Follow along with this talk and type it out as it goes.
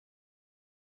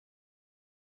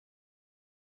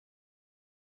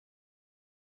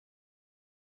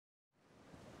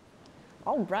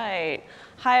All right.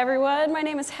 Hi, everyone. My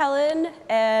name is Helen,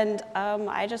 and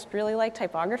I just really like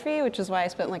typography, which is why I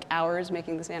spent like hours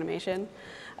making this animation.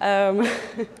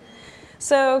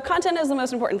 So content is the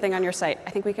most important thing on your site. I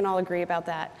think we can all agree about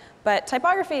that. But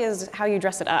typography is how you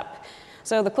dress it up.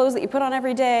 So the clothes that you put on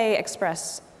every day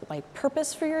express like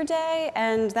purpose for your day,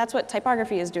 and that's what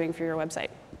typography is doing for your website.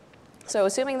 So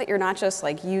assuming that you're not just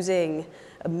like using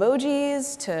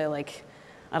emojis to like,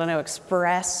 I don't know,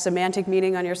 express semantic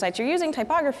meaning on your site, you're using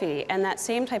typography, and that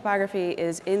same typography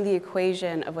is in the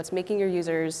equation of what's making your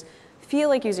users feel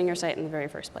like using your site in the very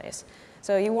first place.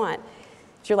 So you want,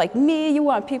 if you're like me, you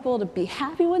want people to be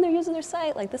happy when they're using their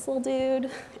site, like this little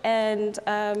dude, and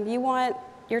you want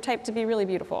your type to be really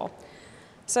beautiful.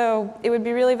 So it would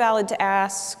be really valid to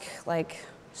ask, like,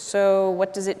 so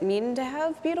what does it mean to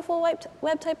have beautiful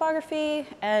web typography?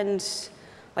 And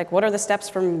like, what are the steps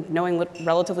from knowing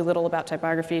relatively little about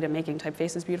typography to making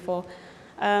typefaces beautiful?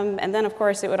 And then, of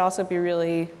course, it would also be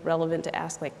really relevant to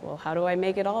ask, like, well, how do I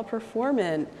make it all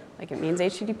performant? Like, it means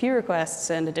HTTP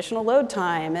requests and additional load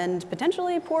time and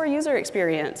potentially poor user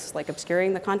experience, like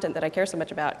obscuring the content that I care so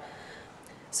much about.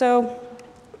 So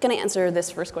I'm going to answer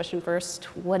this first question first.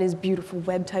 What is beautiful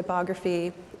web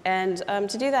typography? And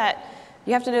to do that,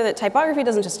 you have to know that typography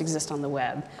doesn't just exist on the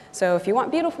web. So if you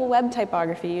want beautiful web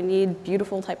typography, you need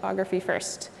beautiful typography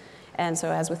first. And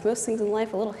so as with most things in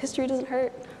life, a little history doesn't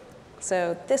hurt.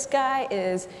 So this guy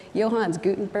is Johannes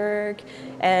Gutenberg,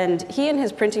 and he and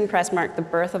his printing press marked the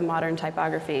birth of modern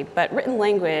typography, but written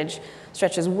language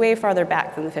stretches way farther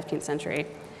back than the 15th century.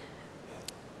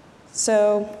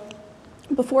 So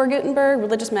before Gutenberg,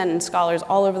 religious men and scholars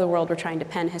all over the world were trying to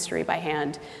pen history by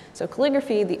hand. So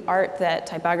calligraphy, the art that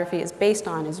typography is based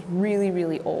on, is really,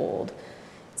 really old.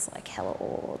 It's like hella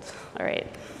old. All right.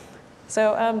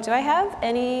 So do I have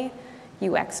any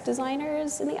UX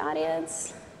designers in the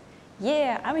audience?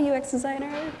 Yeah, I'm a UX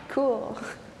designer. Cool.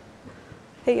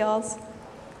 Hey, y'alls.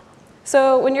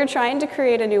 So when you're trying to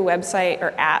create a new website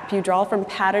or app, you draw from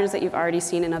patterns that you've already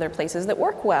seen in other places that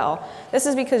work well. This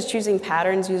is because choosing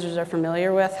patterns users are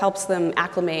familiar with helps them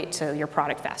acclimate to your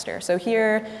product faster. So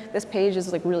here, this page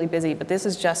is like really busy, but this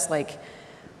is just like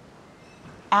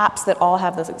apps that all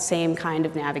have the same kind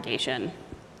of navigation,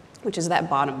 which is that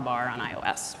bottom bar on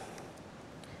iOS.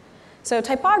 So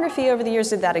typography over the years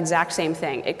did that exact same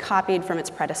thing. It copied from its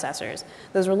predecessors.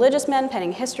 Those religious men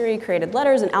penning history created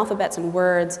letters and alphabets and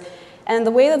words, and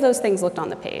the way that those things looked on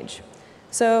the page.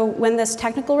 So when this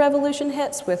technical revolution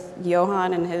hits with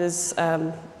Johann and his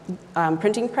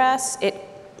printing press,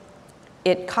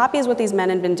 it copies what these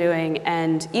men had been doing,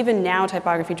 and even now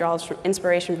typography draws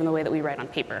inspiration from the way that we write on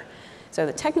paper. So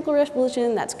the technical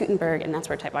revolution, that's Gutenberg, and that's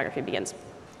where typography begins.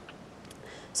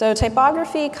 So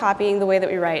typography copying the way that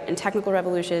we write, and technical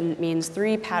revolution means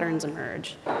three patterns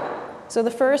emerge. So the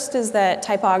first is that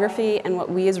typography and what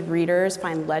we as readers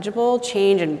find legible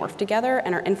change and morph together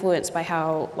and are influenced by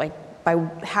how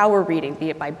we're reading, be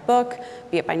it by book,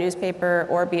 be it by newspaper,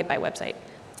 or be it by website.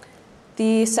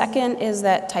 The second is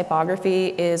that typography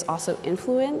is also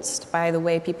influenced by the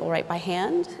way people write by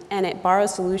hand, and it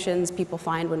borrows solutions people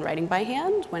find when writing by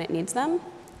hand when it needs them.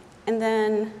 And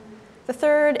then the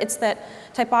third, it's that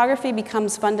typography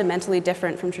becomes fundamentally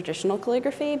different from traditional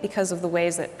calligraphy because of the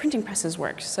ways that printing presses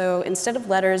work. So instead of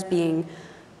letters being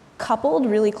coupled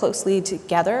really closely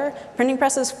together, printing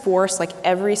presses force like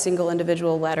every single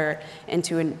individual letter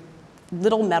into a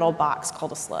little metal box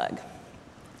called a slug.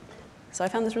 So I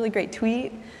found this really great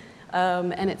tweet,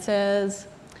 and it says,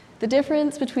 "The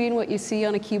difference between what you see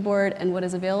on a keyboard and what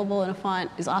is available in a font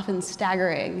is often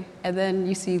staggering." And then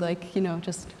you see like, you know,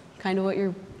 just kind of what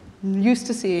you're used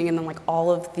to seeing, and then like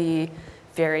all of the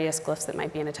various glyphs that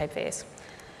might be in a typeface.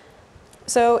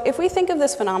 So if we think of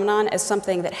this phenomenon as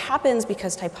something that happens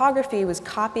because typography was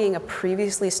copying a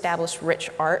previously established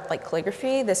rich art like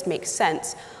calligraphy, this makes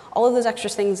sense. All of those extra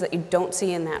things that you don't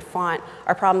see in that font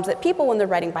are problems that people, when they're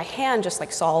writing by hand, just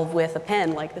like solve with a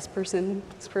pen, like this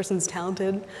person's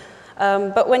talented.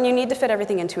 But when you need to fit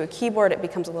everything into a keyboard, it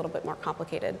becomes a little bit more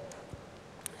complicated.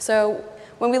 So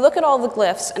when we look at all the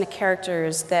glyphs and the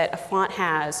characters that a font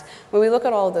has, when we look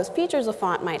at all of those features a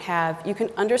font might have, you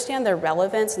can understand their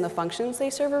relevance and the functions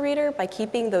they serve a reader by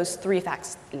keeping those three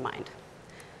facts in mind.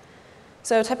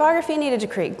 So typography needed to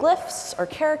create glyphs or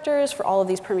characters for all of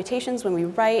these permutations when we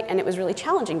write, and it was really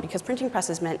challenging because printing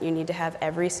presses meant you need to have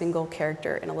every single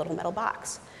character in a little metal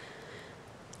box.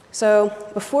 So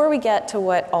before we get to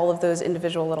what all of those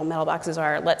individual little metal boxes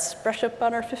are, let's brush up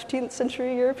on our 15th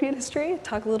century European history,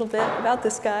 talk a little bit about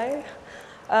this guy.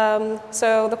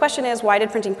 So the question is, why did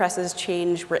printing presses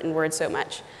change written words so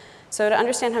much? So to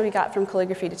understand how we got from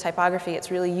calligraphy to typography,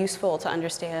 it's really useful to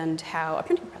understand how a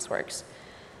printing press works.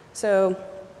 So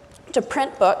to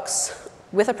print books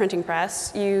with a printing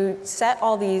press, you set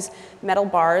all these metal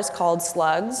bars called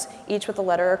slugs, each with a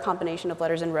letter or combination of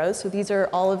letters in rows. So these are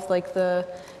all of like the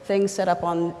things set up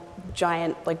on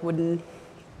giant like wooden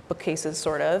bookcases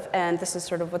sort of, and this is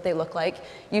sort of what they look like.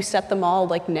 You set them all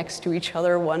like next to each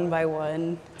other one by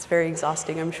one. It's very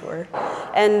exhausting, I'm sure.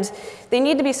 And they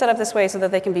need to be set up this way so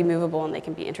that they can be movable and they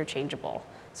can be interchangeable,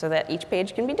 so that each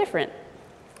page can be different.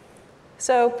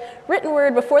 So written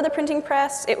word before the printing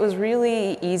press, it was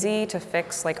really easy to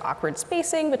fix like awkward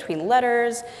spacing between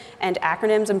letters, and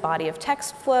acronyms and body of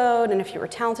text flowed, and if you were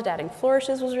talented, adding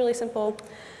flourishes was really simple.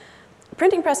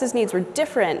 Printing presses' needs were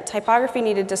different. Typography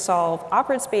needed to solve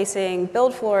awkward spacing,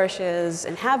 build flourishes,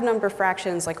 and have number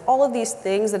fractions, like all of these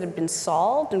things that had been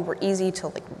solved and were easy to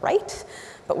like write,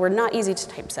 but were not easy to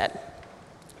typeset.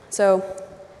 So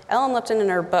Ellen Lipton in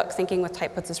her book, Thinking with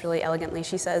Type, puts this really elegantly.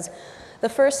 She says, the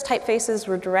first typefaces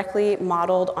were directly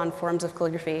modeled on forms of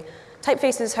calligraphy.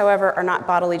 Typefaces, however, are not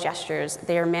bodily gestures.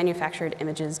 They are manufactured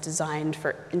images designed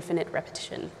for infinite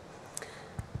repetition.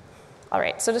 All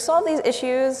right, so to solve these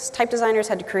issues, type designers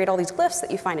had to create all these glyphs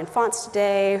that you find in fonts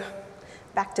today.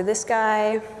 Back to this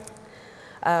guy,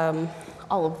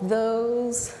 all of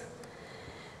those.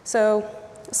 So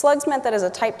slugs meant that as a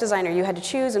type designer, you had to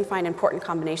choose and find important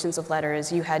combinations of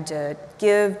letters. You had to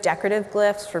give decorative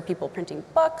glyphs for people printing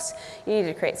books. You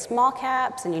needed to create small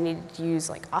caps, and you needed to use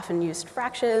like often used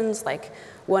fractions like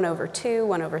 1/2,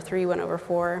 1/3,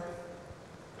 1/4.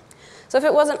 So if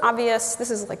it wasn't obvious,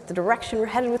 this is like the direction we're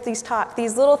headed with these talks.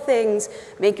 These little things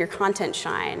make your content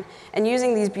shine. And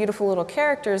using these beautiful little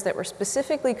characters that were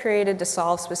specifically created to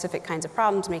solve specific kinds of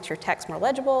problems makes your text more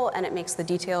legible, and it makes the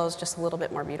details just a little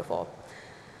bit more beautiful.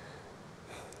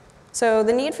 So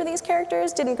the need for these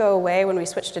characters didn't go away when we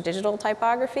switched to digital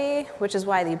typography, which is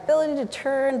why the ability to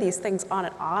turn these things on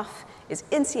and off is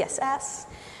in CSS.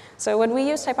 So when we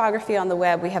use typography on the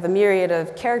web, we have a myriad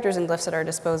of characters and glyphs at our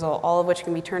disposal, all of which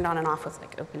can be turned on and off with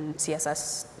like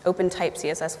OpenType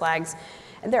CSS flags.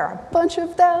 And there are a bunch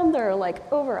of them. There are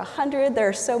like over 100. There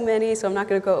are so many, so I'm not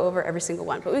going to go over every single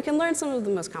one. But we can learn some of the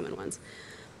most common ones.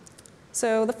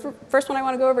 So the first one I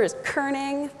want to go over is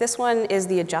kerning. This one is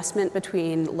the adjustment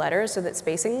between letters so that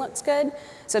spacing looks good.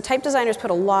 So type designers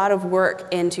put a lot of work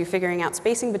into figuring out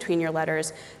spacing between your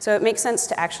letters. So it makes sense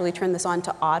to actually turn this on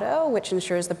to auto, which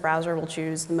ensures the browser will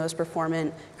choose the most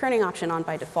performant kerning option on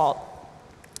by default.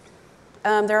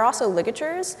 There are also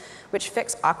ligatures, which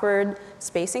fix awkward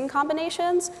spacing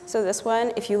combinations. So this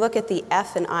one, if you look at the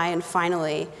F and I and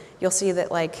finally, you'll see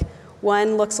that like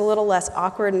one looks a little less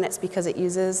awkward, and it's because it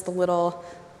uses the little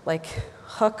like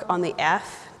hook on the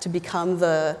F to become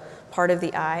the part of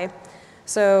the I.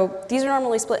 So these are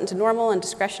normally split into normal and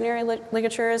discretionary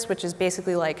ligatures, which is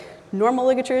basically like normal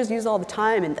ligatures used all the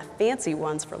time and the fancy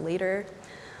ones for later.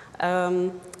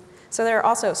 So there are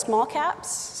also small caps.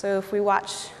 So if we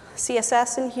watch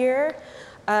CSS in here,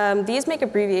 these make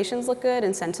abbreviations look good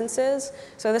in sentences.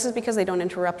 So this is because they don't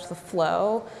interrupt the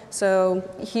flow. So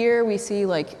here we see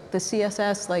like the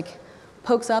CSS like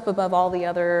pokes up above all the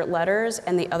other letters,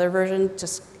 and the other version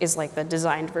just is like the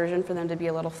designed version for them to be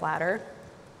a little flatter.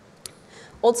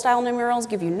 Old style numerals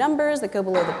give you numbers that go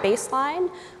below the baseline,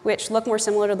 which look more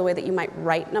similar to the way that you might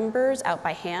write numbers out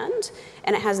by hand,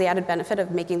 and it has the added benefit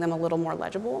of making them a little more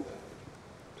legible.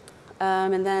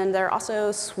 And then there are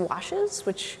also swashes,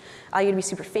 which allow you to be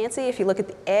super fancy. If you look at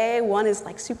the A, one is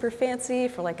like super fancy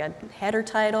for like a header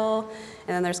title,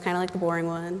 and then there's kind of like the boring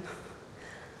one.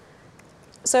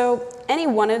 So any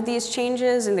one of these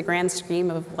changes in the grand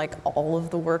scheme of like all of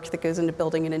the work that goes into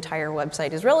building an entire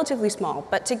website is relatively small,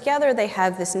 but together they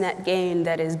have this net gain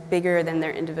that is bigger than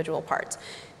their individual parts.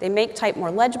 They make type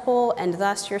more legible, and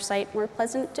thus your site more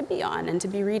pleasant to be on and to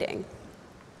be reading.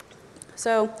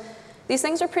 So these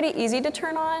things are pretty easy to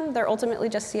turn on. They're ultimately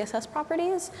just CSS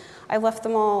properties. I left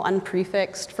them all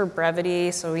unprefixed for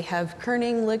brevity. So we have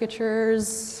kerning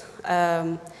ligatures.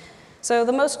 So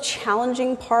the most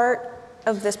challenging part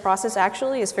of this process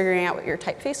actually is figuring out what your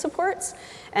typeface supports.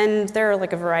 And there are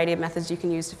like a variety of methods you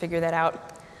can use to figure that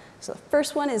out. So the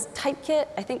first one is Typekit.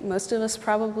 I think most of us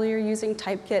probably are using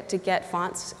Typekit to get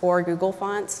fonts or Google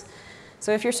Fonts.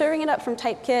 So if you're serving it up from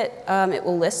Typekit, it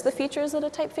will list the features that a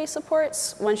typeface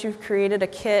supports. Once you've created a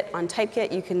kit on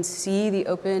Typekit, you can see the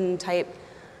OpenType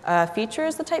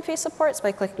features the typeface supports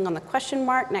by clicking on the question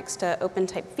mark next to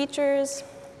OpenType features.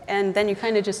 And then you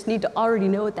kind of just need to already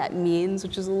know what that means,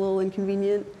 which is a little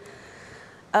inconvenient.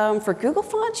 For Google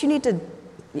Fonts, you need to,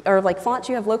 or like fonts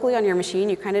you have locally on your machine,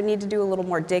 you kind of need to do a little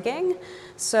more digging.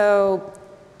 So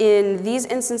In these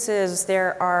instances,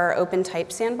 there are OpenType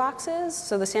sandboxes.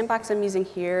 So the sandbox I'm using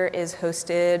here is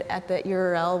hosted at the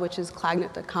URL, which is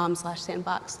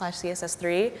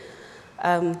cognet.com/sandbox/css3.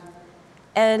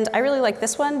 And I really like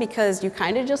this one because you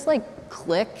kind of just like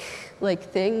click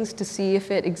like things to see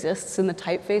if it exists in the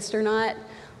typeface or not.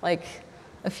 Like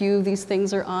a few of these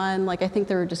things are on. Like I think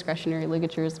there were discretionary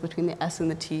ligatures between the S and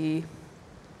the T.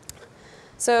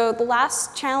 So the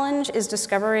last challenge is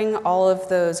discovering all of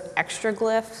those extra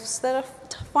glyphs that a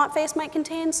font face might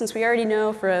contain, since we already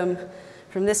know from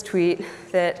this tweet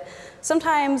that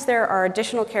sometimes there are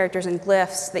additional characters and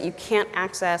glyphs that you can't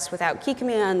access without key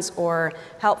commands or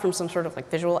help from some sort of like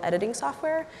visual editing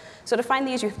software. So to find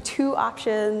these, you have two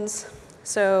options.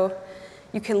 So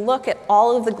you can look at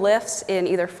all of the glyphs in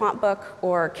either Fontbook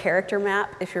or Character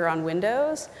Map if you're on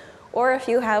Windows, or if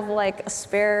you have like a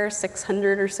spare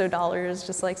 $600 or so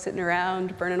just like sitting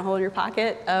around burning a hole in your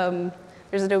pocket,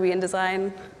 there's Adobe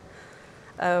InDesign.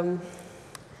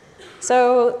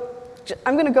 So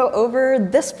I'm going to go over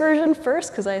this version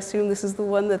first because I assume this is the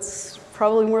one that's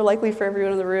probably more likely for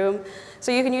everyone in the room.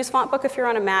 So you can use Fontbook if you're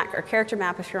on a Mac or Character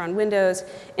Map if you're on Windows.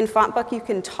 In Fontbook, you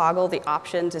can toggle the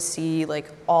option to see like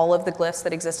all of the glyphs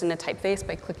that exist in a typeface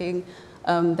by clicking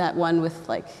that one with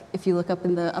like, if you look up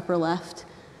in the upper left,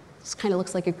 it kind of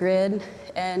looks like a grid.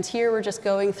 And here we're just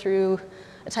going through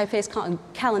a typeface called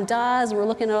Calendars, and we're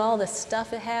looking at all the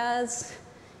stuff it has.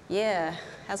 Yeah, it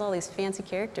has all these fancy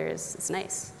characters. It's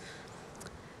nice.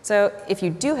 So if you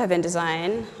do have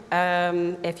InDesign,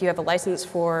 if you have a license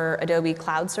for Adobe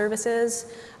Cloud Services,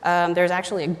 there's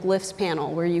actually a glyphs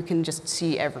panel where you can just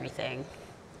see everything.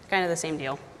 Kind of the same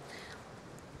deal.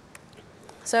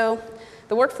 So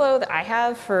the workflow that I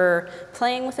have for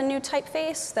playing with a new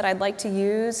typeface that I'd like to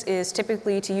use is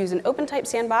typically to use an OpenType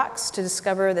sandbox to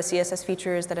discover the CSS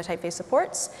features that a typeface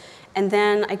supports. And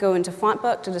then I go into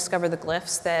Fontbook to discover the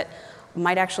glyphs that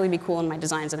might actually be cool in my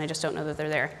designs, and I just don't know that they're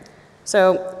there.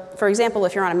 So for example,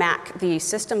 if you're on a Mac, the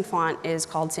system font is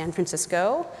called San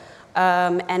Francisco.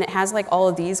 And it has like all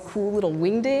of these cool little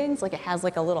wingdings. Like it has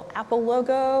like a little Apple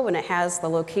logo, and it has the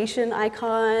location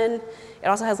icon. It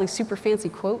also has like super fancy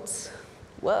quotes.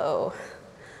 Whoa.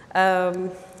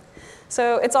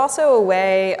 So it's also a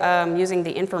way using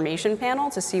the information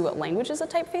panel to see what languages a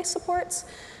typeface supports,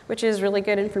 which is really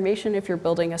good information if you're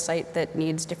building a site that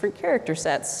needs different character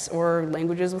sets or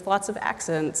languages with lots of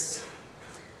accents.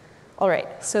 All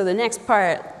right, so the next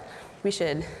part, we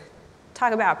should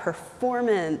talk about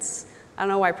performance. I don't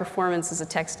know why performance is a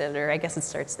text editor. I guess it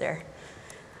starts there.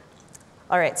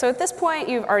 All right, so at this point,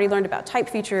 you've already learned about type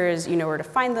features. You know where to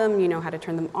find them. You know how to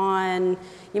turn them on.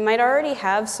 You might already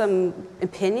have some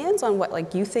opinions on what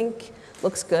like you think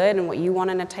looks good and what you want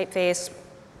in a typeface,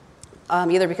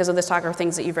 either because of this talk or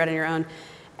things that you've read on your own.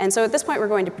 And so at this point, we're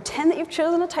going to pretend that you've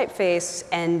chosen a typeface,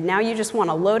 and now you just want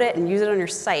to load it and use it on your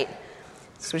site,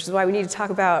 which is why we need to talk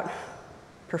about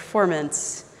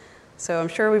performance. So I'm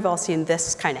sure we've all seen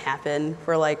this kind of happen,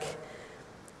 where like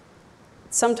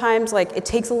sometimes like it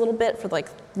takes a little bit for like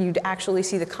you to actually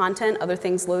see the content, other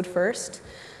things load first.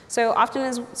 So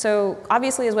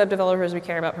obviously as web developers, we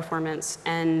care about performance,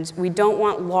 and we don't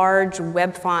want large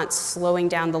web fonts slowing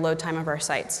down the load time of our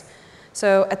sites.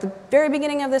 So at the very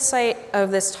beginning of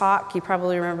this talk, you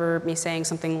probably remember me saying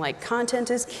something like,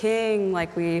 content is king,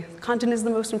 like content is the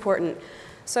most important.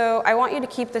 So I want you to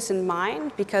keep this in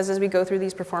mind, because as we go through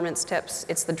these performance tips,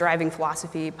 it's the driving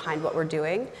philosophy behind what we're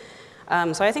doing.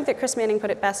 So I think that Chris Manning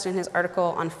put it best in his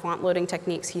article on font loading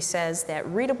techniques. He says that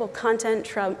readable content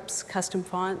trumps custom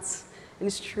fonts, and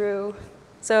it's true.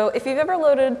 So if you've ever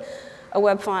loaded a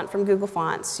web font from Google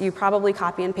Fonts, you probably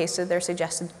copy and pasted their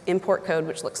suggested import code,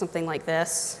 which looks something like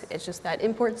this. It's just that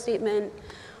import statement,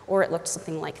 or it looked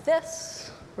something like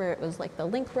this, where it was like the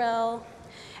link rel.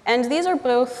 And these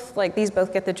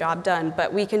both get the job done,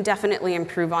 but we can definitely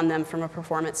improve on them from a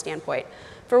performance standpoint.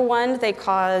 For one, they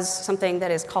cause something that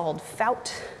is called FOUT,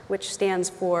 which stands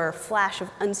for flash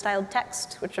of unstyled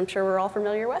text, which I'm sure we're all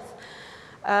familiar with.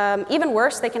 Even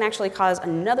worse, they can actually cause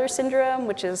another syndrome,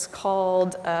 which is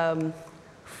called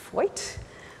FOIT,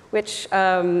 which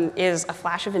is a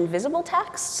flash of invisible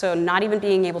text, so not even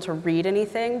being able to read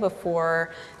anything before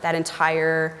that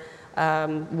entire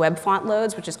web font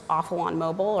loads, which is awful on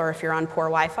mobile or if you're on poor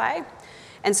Wi-Fi.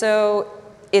 And so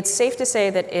it's safe to say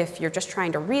that if you're just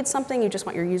trying to read something, you just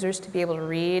want your users to be able to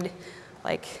read,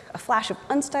 like a flash of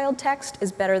unstyled text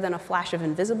is better than a flash of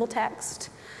invisible text.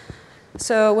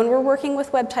 So when we're working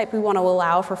with web type, we want to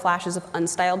allow for flashes of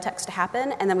unstyled text to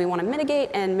happen, and then we want to mitigate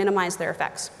and minimize their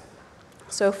effects.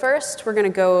 So first, we're going to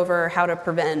go over how to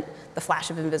prevent the flash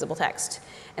of invisible text.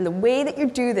 And the way that you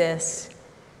do this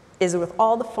is with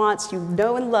all the fonts you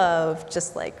know and love,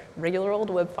 just like regular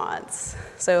old web fonts.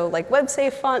 So like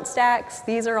web-safe font stacks,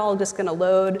 these are all just gonna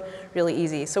load really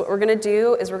easy. So what we're gonna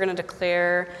do is we're gonna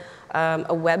declare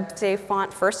a web-safe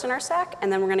font first in our stack,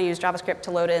 and then we're gonna use JavaScript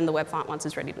to load in the web font once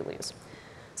it's ready to use.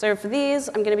 So for these,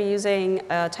 I'm gonna be using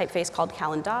a typeface called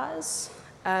calendars.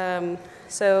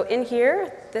 So in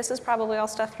here, this is probably all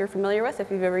stuff you're familiar with if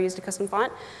you've ever used a custom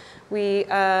font.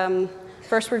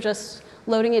 First we're just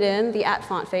loading it in, the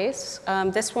 @font face.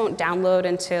 This won't download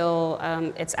until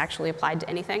it's actually applied to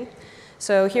anything.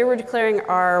 So here we're declaring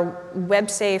our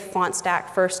web-safe font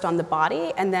stack first on the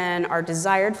body, and then our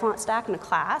desired font stack in a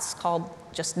class called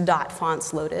just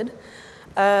 .fontsLoaded.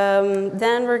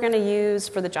 Then we're going to use,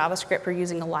 for the JavaScript, we're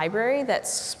using a library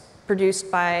that's produced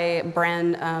by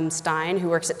Bran Stein, who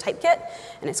works at Typekit,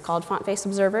 and it's called FontFace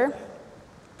Observer.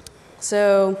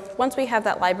 So once we have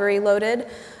that library loaded,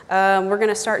 we're going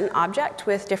to start an object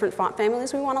with different font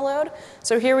families we want to load.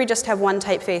 So here we just have one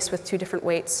typeface with 2 different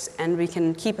weights, and we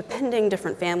can keep appending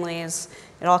different families.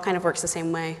 It all kind of works the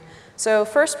same way. So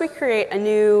first we create a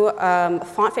new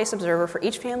font face observer for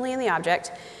each family in the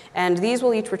object, and these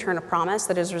will each return a promise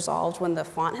that is resolved when the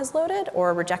font has loaded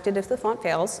or rejected if the font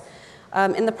fails.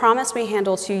 In the promise, we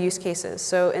handle 2 use cases.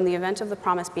 So in the event of the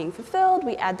promise being fulfilled,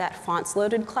 we add that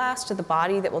fontsLoaded class to the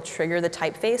body that will trigger the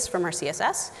typeface from our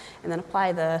CSS, and then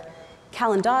apply the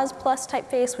calendars plus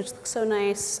typeface, which looks so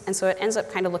nice. And so it ends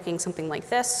up kind of looking something like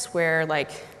this, where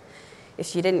like,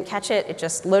 if you didn't catch it, it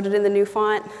just loaded in the new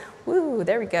font. Woo,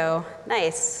 there we go,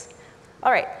 nice.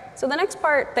 All right, so the next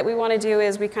part that we want to do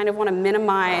is we kind of want to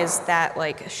minimize that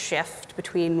like shift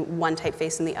between one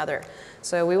typeface and the other.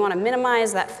 So we want to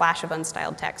minimize that flash of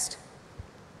unstyled text.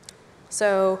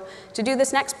 So to do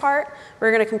this next part,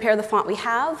 we're going to compare the font we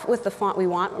have with the font we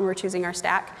want when we're choosing our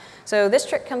stack. So this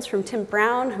trick comes from Tim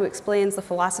Brown, who explains the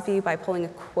philosophy by pulling a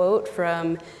quote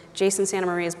from Jason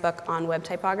Santamaria's book on web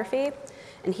typography.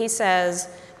 And he says,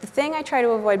 "The thing I try to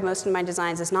avoid most in my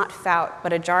designs is not fout,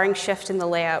 but a jarring shift in the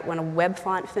layout when a web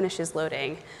font finishes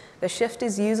loading. The shift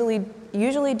is usually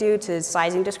due to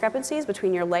sizing discrepancies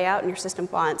between your layout and your system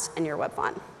fonts and your web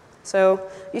font." So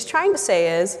what he's trying to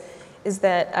say is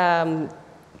that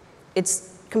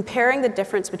it's comparing the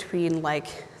difference between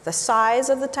like the size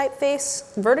of the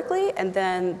typeface vertically and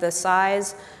then the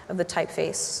size of the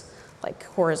typeface like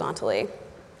horizontally.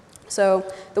 So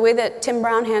the way that Tim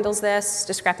Brown handles this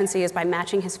discrepancy is by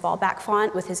matching his fallback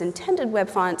font with his intended web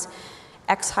font's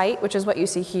X height, which is what you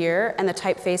see here, and the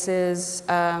typeface's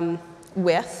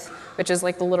width, which is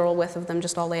like the literal width of them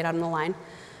just all laid out in a line.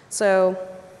 So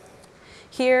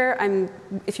here,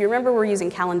 if you remember, we're using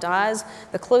calendars.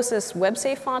 The closest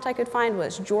web-safe font I could find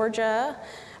was Georgia,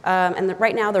 and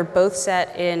right now they're both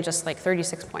set in just like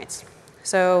 36 points.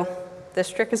 So this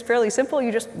trick is fairly simple.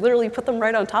 You just literally put them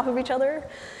right on top of each other.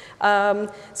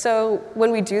 So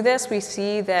when we do this, we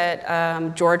see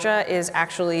that Georgia is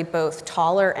actually both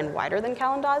taller and wider than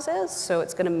calendars is, so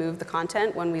it's going to move the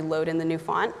content when we load in the new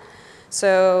font.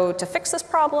 So to fix this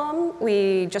problem,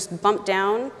 we just bump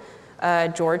down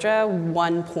Georgia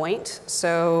 1 point.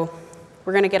 So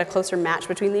we're going to get a closer match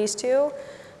between these two.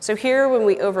 So here, when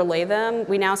we overlay them,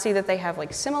 we now see that they have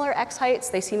like similar X heights.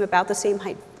 They seem about the same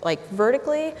height, like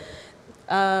vertically.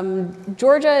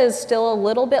 Georgia is still a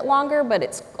little bit longer, but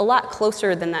it's a lot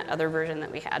closer than that other version that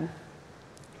we had.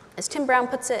 As Tim Brown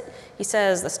puts it, he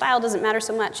says the style doesn't matter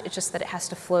so much, it's just that it has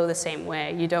to flow the same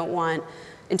way. You don't want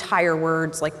entire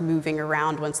words like moving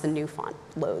around once the new font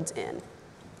loads in.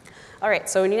 All right,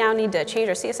 so we now need to change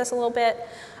our CSS a little bit.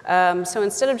 So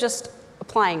instead of just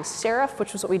applying serif,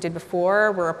 which was what we did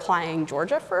before, we're applying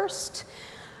Georgia first.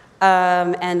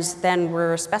 And then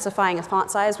we're specifying a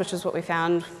font size, which is what we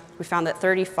found. We found that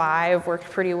 35 worked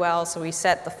pretty well, so we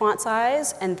set the font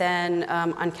size, and then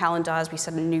on calendars, we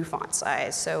set a new font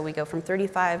size. So we go from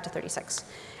 35 to 36.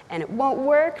 And it won't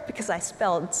work because I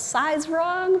spelled size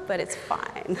wrong, but it's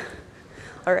fine.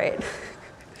 All right.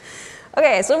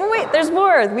 Okay, so wait, there's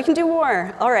more. We can do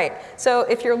more. All right, so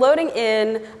if you're loading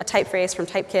in a typeface from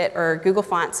Typekit or Google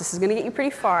Fonts, this is going to get you pretty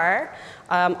far.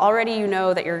 Already you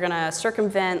know that you're going to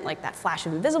circumvent like that flash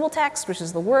of invisible text, which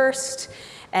is the worst.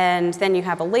 And then you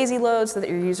have a lazy load so that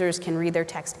your users can read their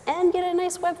text and get a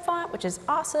nice web font, which is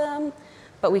awesome.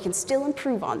 But we can still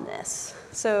improve on this.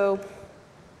 So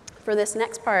for this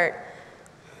next part,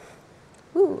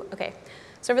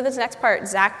 So for this next part,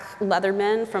 Zach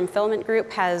Leatherman from Filament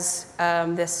Group has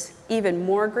this even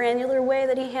more granular way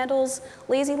that he handles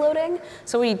lazy loading.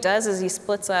 So what he does is he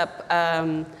splits up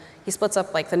he splits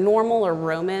up like the normal or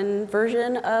Roman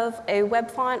version of a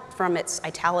web font from its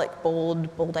italic,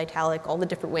 bold, bold italic, all the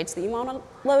different weights that you want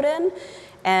to load in.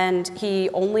 And he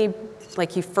only,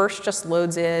 like he first just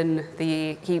loads in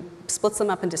he splits them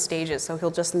up into stages. So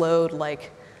he'll just load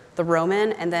like the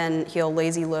Roman, and then he'll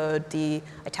lazy load the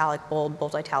italic, bold,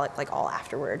 bold italic, like all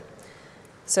afterward.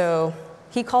 So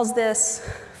he calls this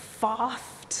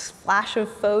FOFT, flash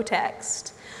of faux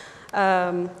text.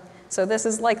 So this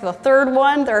is like the third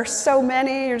one. There are so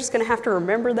many, you're just gonna have to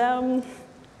remember them.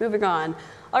 Moving on.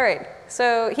 All right,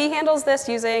 so he handles this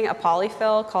using a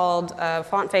polyfill called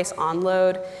font face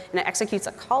onload, and it executes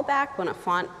a callback when a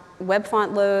web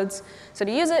font loads. So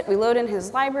to use it, we load in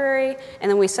his library,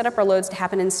 and then we set up our loads to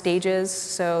happen in stages.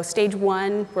 So stage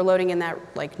 1, we're loading in that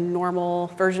like normal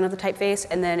version of the typeface,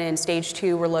 and then in stage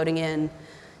 2, we're loading in,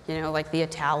 like the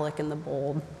italic and the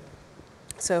bold.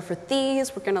 So for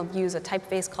these, we're gonna use a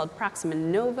typeface called Proxima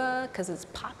Nova because it's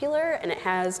popular and it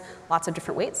has lots of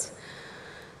different weights.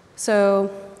 So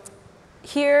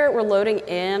here we're loading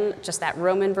in just that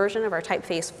Roman version of our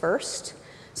typeface first.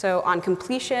 So on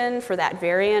completion for that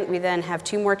variant, we then have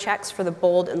 2 more checks for the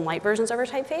bold and light versions of our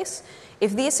typeface.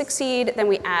 If these succeed, then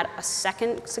we add a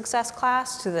second success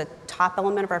class to the top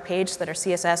element of our page so that our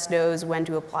CSS knows when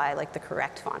to apply like the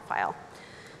correct font file.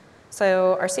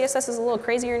 So our CSS is a little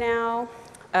crazier now.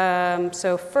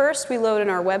 So first we load in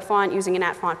our web font using an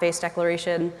 @fontface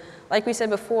declaration. Like we said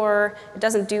before, it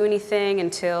doesn't do anything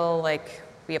until like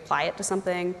we apply it to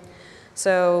something.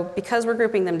 So because we're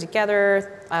grouping them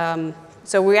together,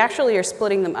 so we actually are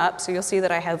splitting them up. So you'll see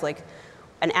that I have like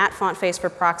an @fontface for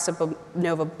Proxima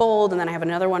Nova bold, and then I have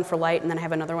another one for light, and then I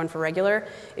have another one for regular.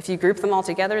 If you group them all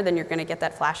together, then you're gonna get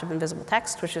that flash of invisible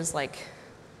text, which is like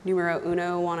numero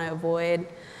uno, wanna avoid.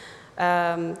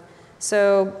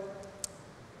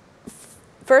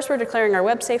 First, we're declaring our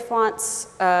web-safe fonts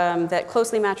that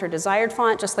closely match our desired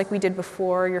font, just like we did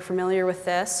before. You're familiar with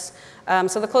this.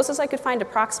 So the closest I could find to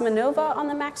Proxima Nova on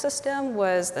the Mac system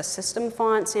was the system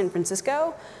font San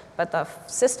Francisco, but the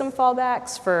system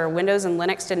fallbacks for Windows and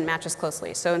Linux didn't match as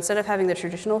closely. So instead of having the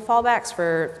traditional fallbacks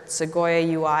for Sequoia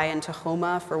UI and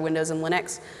Tahoma for Windows and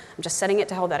Linux, I'm just setting it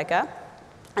to Helvetica,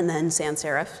 and then sans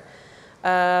serif.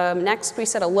 Next, we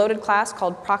set a loaded class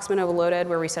called Proxima Nova Loaded,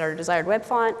 where we set our desired web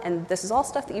font, and this is all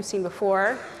stuff that you've seen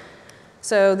before.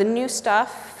 So the new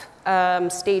stuff,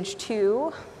 stage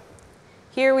 2,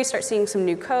 here we start seeing some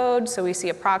new code. So we see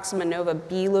a Proxima Nova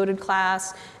B loaded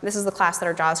class. And this is the class that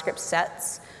our JavaScript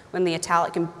sets when the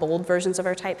italic and bold versions of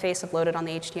our typeface have loaded on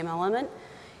the HTML element.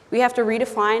 We have to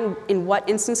redefine in what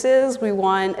instances we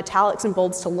want italics and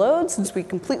bolds to load, since we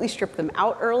completely stripped them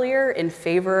out earlier in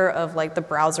favor of like the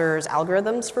browser's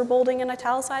algorithms for bolding and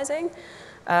italicizing,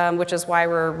 which is why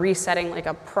we're resetting like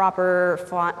a proper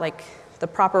font, like the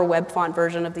proper web font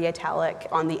version of the italic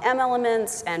on the M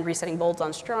elements, and resetting bolds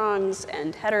on strongs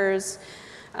and headers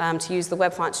to use the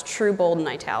web font's true bold and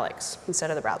italics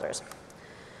instead of the browser's.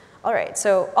 All right,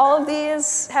 so all of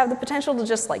these have the potential to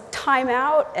just like time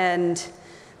out, and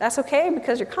that's okay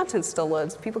because your content still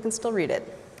loads. People can still read it.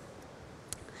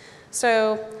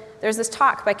 So there's this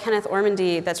talk by Kenneth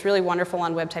Ormandy that's really wonderful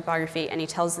on web typography, and he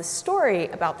tells this story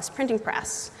about this printing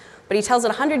press. But he tells it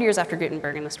 100 years after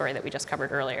Gutenberg in the story that we just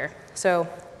covered earlier. So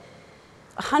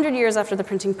 100 years after the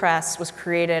printing press was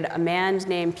created, a man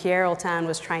named Pierre Holtin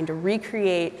was trying to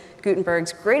recreate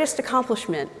Gutenberg's greatest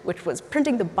accomplishment, which was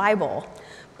printing the Bible.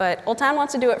 But Holtin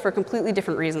wants to do it for completely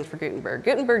different reasons for Gutenberg.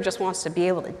 Gutenberg just wants to be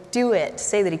able to do it, to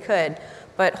say that he could.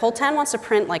 But Holtin wants to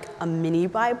print like a mini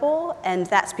Bible, and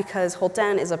that's because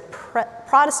Holtin is a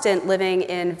Protestant living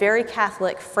in very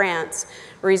Catholic France,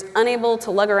 where he's unable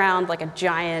to lug around like a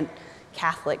giant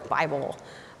Catholic Bible,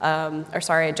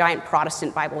 a giant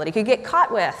Protestant Bible that he could get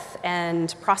caught with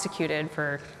and prosecuted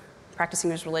for practicing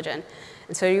his religion.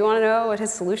 And so you want to know what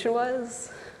his solution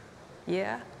was?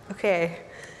 Yeah? Okay.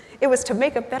 It was to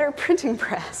make a better printing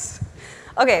press.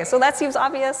 Okay, so that seems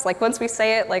obvious. Like once we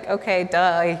say it, like, okay,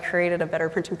 duh, he created a better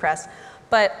printing press.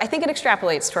 But I think it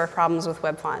extrapolates to our problems with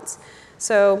web fonts.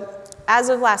 So as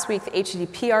of last week, the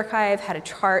HTTP archive had a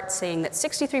chart saying that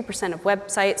 63% of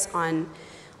websites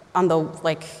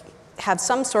have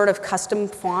some sort of custom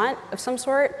font of some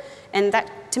sort. And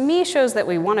that, to me, shows that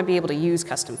we want to be able to use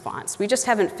custom fonts. We just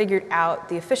haven't figured out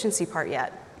the efficiency part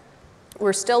yet.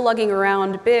 We're still lugging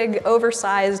around big,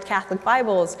 oversized Catholic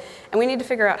Bibles, and we need to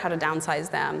figure out how to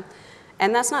downsize them.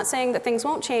 And that's not saying that things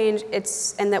won't change,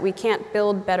 and that we can't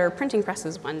build better printing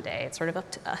presses one day. It's sort of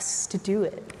up to us to do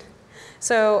it.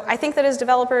 So I think that as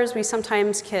developers, we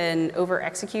sometimes can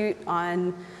over-execute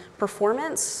on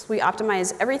performance. We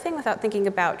optimize everything without thinking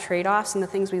about trade-offs and the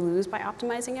things we lose by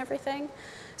optimizing everything.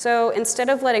 So instead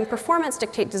of letting performance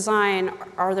dictate design,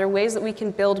 are there ways that we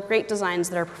can build great designs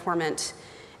that are performant?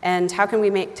 And how can we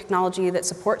make technology that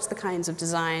supports the kinds of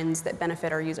designs that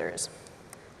benefit our users?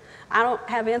 I don't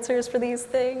have answers for these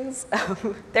things.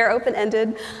 They're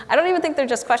open-ended. I don't even think they're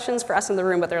just questions for us in the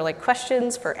room, but they're like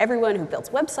questions for everyone who builds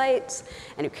websites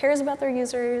and who cares about their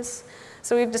users.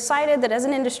 So we've decided that as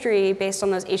an industry, based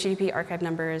on those HTTP archive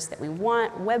numbers, that we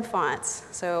want web fonts.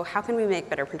 So how can we make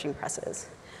better printing presses?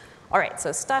 All right,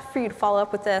 so stuff for you to follow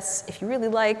up with this. If you really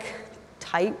like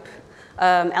type,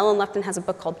 Ellen Lupton has a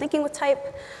book called Thinking with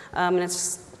Type, and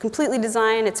it's completely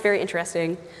designed. It's very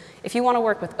interesting. If you want to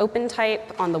work with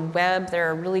OpenType on the web, there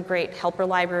are really great helper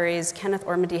libraries. Kenneth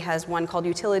Ormandy has one called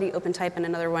Utility OpenType and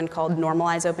another one called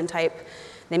Normalize OpenType.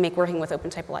 They make working with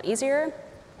OpenType a lot easier.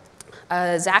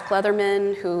 Zach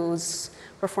Leatherman, whose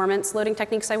performance loading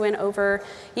techniques I went over,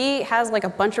 he has like a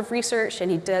bunch of research,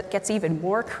 and he gets even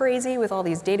more crazy with all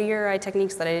these data URI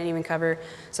techniques that I didn't even cover.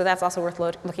 So that's also worth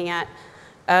looking at.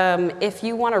 If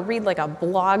you want to read like a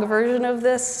blog version of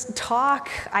this talk,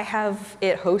 I have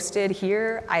it hosted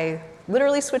here. I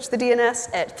literally switched the DNS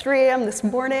at 3 a.m. this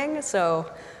morning, so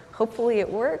hopefully it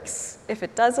works. If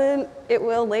it doesn't, it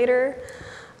will later.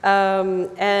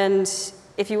 And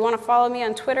if you want to follow me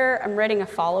on Twitter, I'm writing a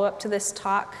follow-up to this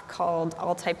talk called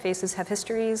All Typefaces Have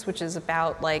Histories, which is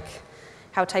about like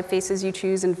how typefaces you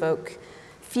choose invoke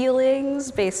feelings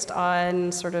based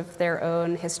on sort of their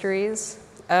own histories.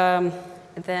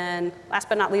 And then, last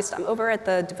but not least, I'm over at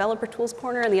the Developer Tools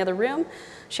Corner in the other room,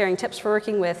 sharing tips for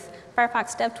working with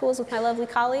Firefox DevTools with my lovely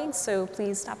colleagues, so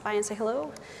please stop by and say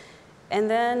hello. And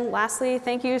then, lastly,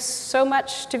 thank you so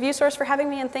much to ViewSource for having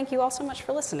me, and thank you all so much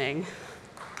for listening.